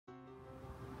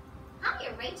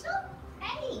Rachel.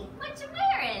 Hey, what you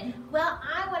wearing? Well,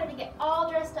 I wanted to get all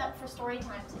dressed up for story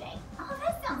time today. Oh,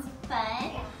 that sounds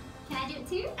fun. Yeah. Can I do it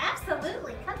too?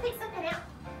 Absolutely. Come pick something out.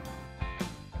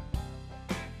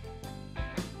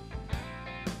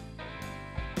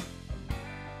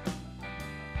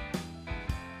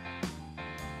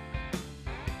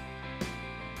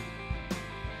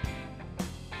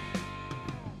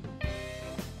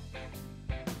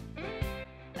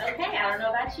 Okay, I don't know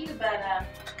about you, but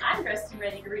I'm dressed and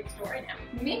ready to read the story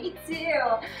now. Me too.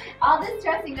 All this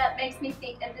dressing up makes me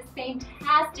think of this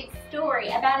fantastic story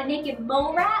about a naked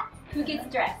mole rat who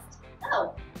gets dressed.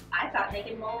 Oh, I thought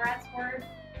naked mole rats were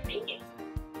naked.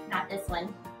 Not this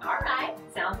one. All right,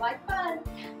 sounds like fun.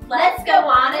 Let's go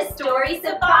on a story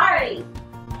safari.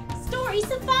 Story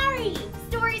safari!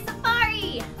 Story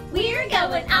safari. We're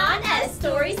going on a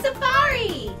story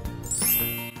safari.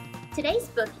 Today's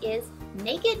book is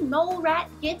Naked Mole Rat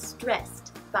Gets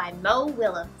Dressed by Mo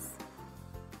Willems.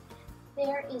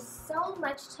 There is so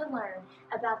much to learn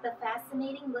about the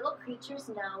fascinating little creatures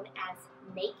known as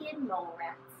naked mole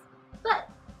rats. But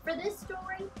for this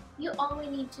story, you only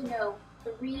need to know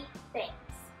 3 things.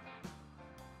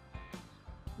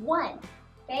 1,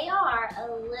 they are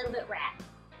a little bit rat.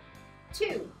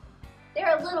 2,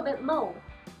 they're a little bit mole.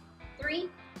 3,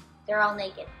 they're all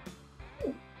naked.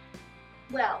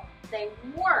 Well, they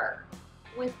were,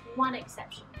 with one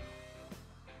exception.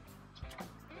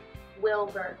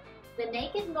 Wilbur, the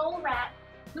naked mole rat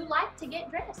who liked to get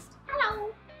dressed. Hello!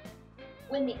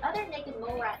 When the other naked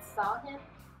mole rats saw him,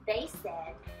 they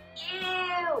said,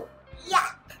 Ew!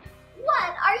 Yuck!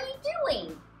 What are you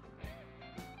doing?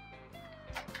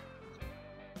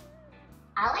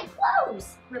 I like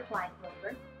clothes, replied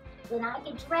Wilbur. When I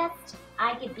get dressed,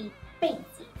 I could be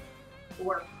fancy,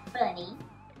 or funny,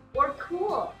 or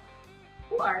cool,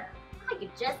 or I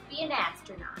could just be an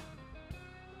astronaut.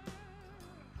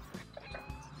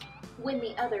 When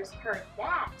the others heard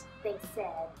that, they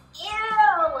said,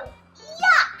 Ew!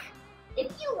 Yuck!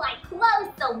 If you like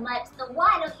clothes so much, then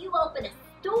why don't you open a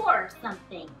store or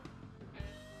something?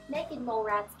 naked mole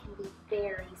rats can be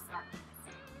very sarcastic.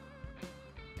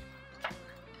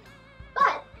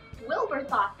 But Wilbur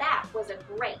thought that was a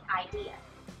great idea.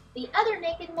 The other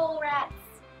naked mole rats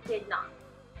did not.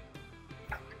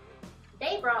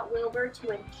 They brought Wilbur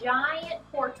to a giant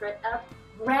portrait of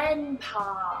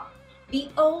Grandpa, the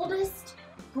oldest,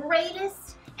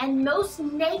 greatest, and most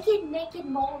naked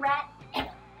mole rat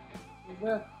ever.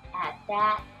 Look at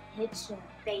that picture,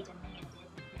 They demanded.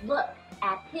 Look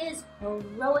at his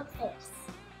heroic face.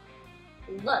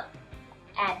 Look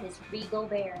at his regal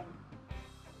bearing.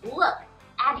 Look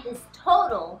at his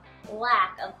total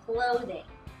lack of clothing.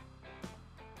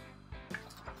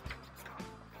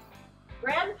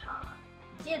 Grandpa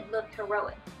did look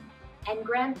heroic, and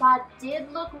Grandpa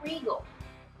did look regal,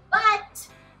 but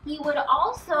he would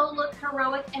also look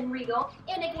heroic and regal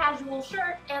in a casual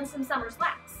shirt and some summer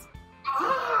slacks.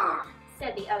 Ah,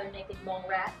 Said the other naked mole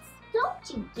rats. don't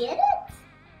you get it?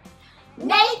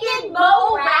 Naked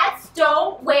mole rats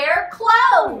don't wear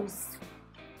clothes!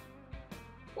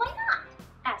 Why not?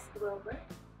 Asked Wilbur.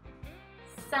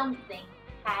 Something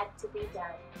had to be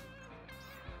done.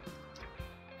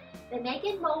 The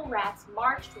naked mole rats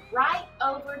marched right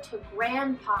over to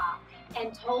Grandpa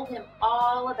and told him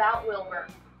all about Wilbur.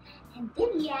 And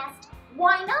then he asked,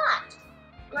 why not?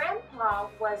 Grandpa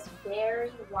was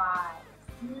very wise.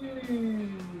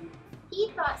 He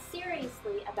thought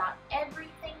seriously about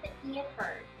everything that he had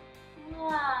heard.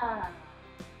 Ah.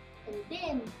 And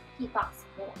then he thought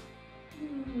some more.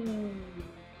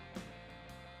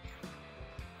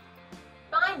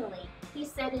 Finally, he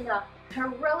said in a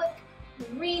heroic,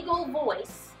 regal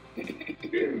voice,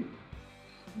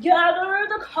 Gather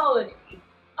the colony.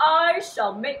 I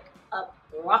shall make a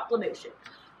proclamation.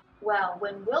 Well,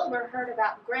 when Wilbur heard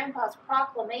about Grandpa's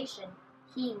proclamation,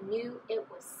 he knew it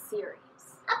was serious.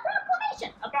 A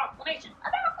proclamation, a proclamation, a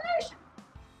proclamation.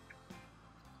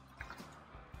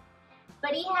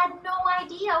 But he had no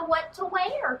idea what to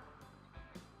wear.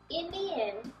 In the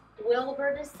end,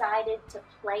 Wilbur decided to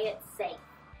play it safe.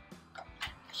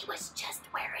 He was just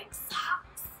wearing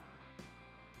socks.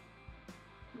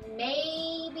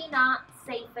 Maybe not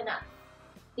safe enough.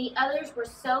 The others were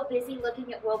so busy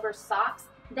looking at Wilbur's socks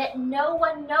that no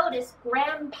one noticed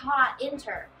Grandpa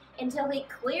enter until he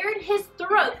cleared his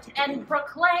throat and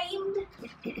proclaimed,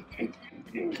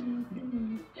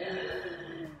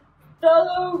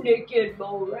 Fellow naked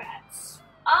mole rats,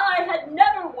 I had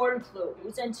never worn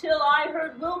clothes until I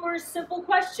heard Wilbur's simple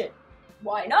question.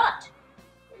 Why not?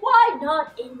 Why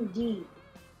not indeed?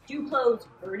 Do clothes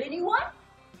hurt anyone?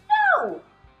 No.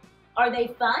 Are they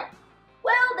fun?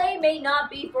 Well, they may not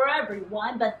be for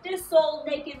everyone, but this old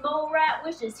naked mole rat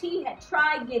wishes he had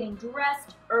tried getting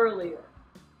dressed earlier.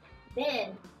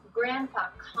 Then Grandpa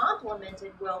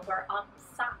complimented Wilbur on his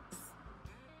socks.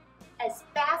 As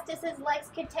fast as his legs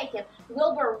could take him,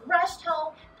 Wilbur rushed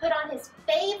home, put on his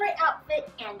favorite outfit,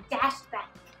 and dashed back.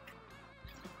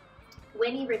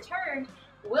 When he returned,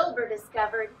 Wilbur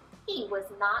discovered he was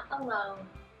not alone.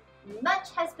 Much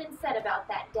has been said about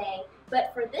that day,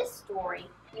 but for this story,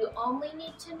 you only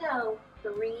need to know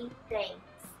 3 things.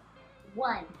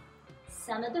 1.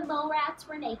 Some of the mole rats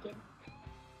were naked.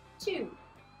 2.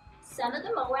 Some of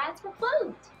the mole rats were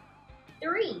clothed.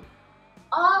 3.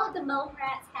 All of the mole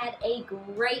rats had a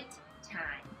great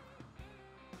time.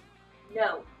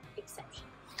 No exception.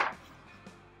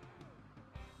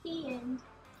 The end.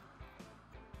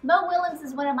 Mo Willems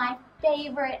is one of my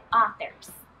favorite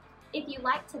authors. If you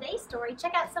liked today's story,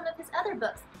 check out some of his other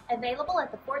books, available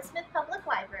at the Fort Smith Public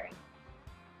Library.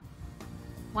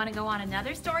 Want to go on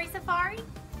another story safari?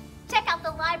 Check out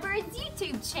the library's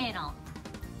YouTube channel.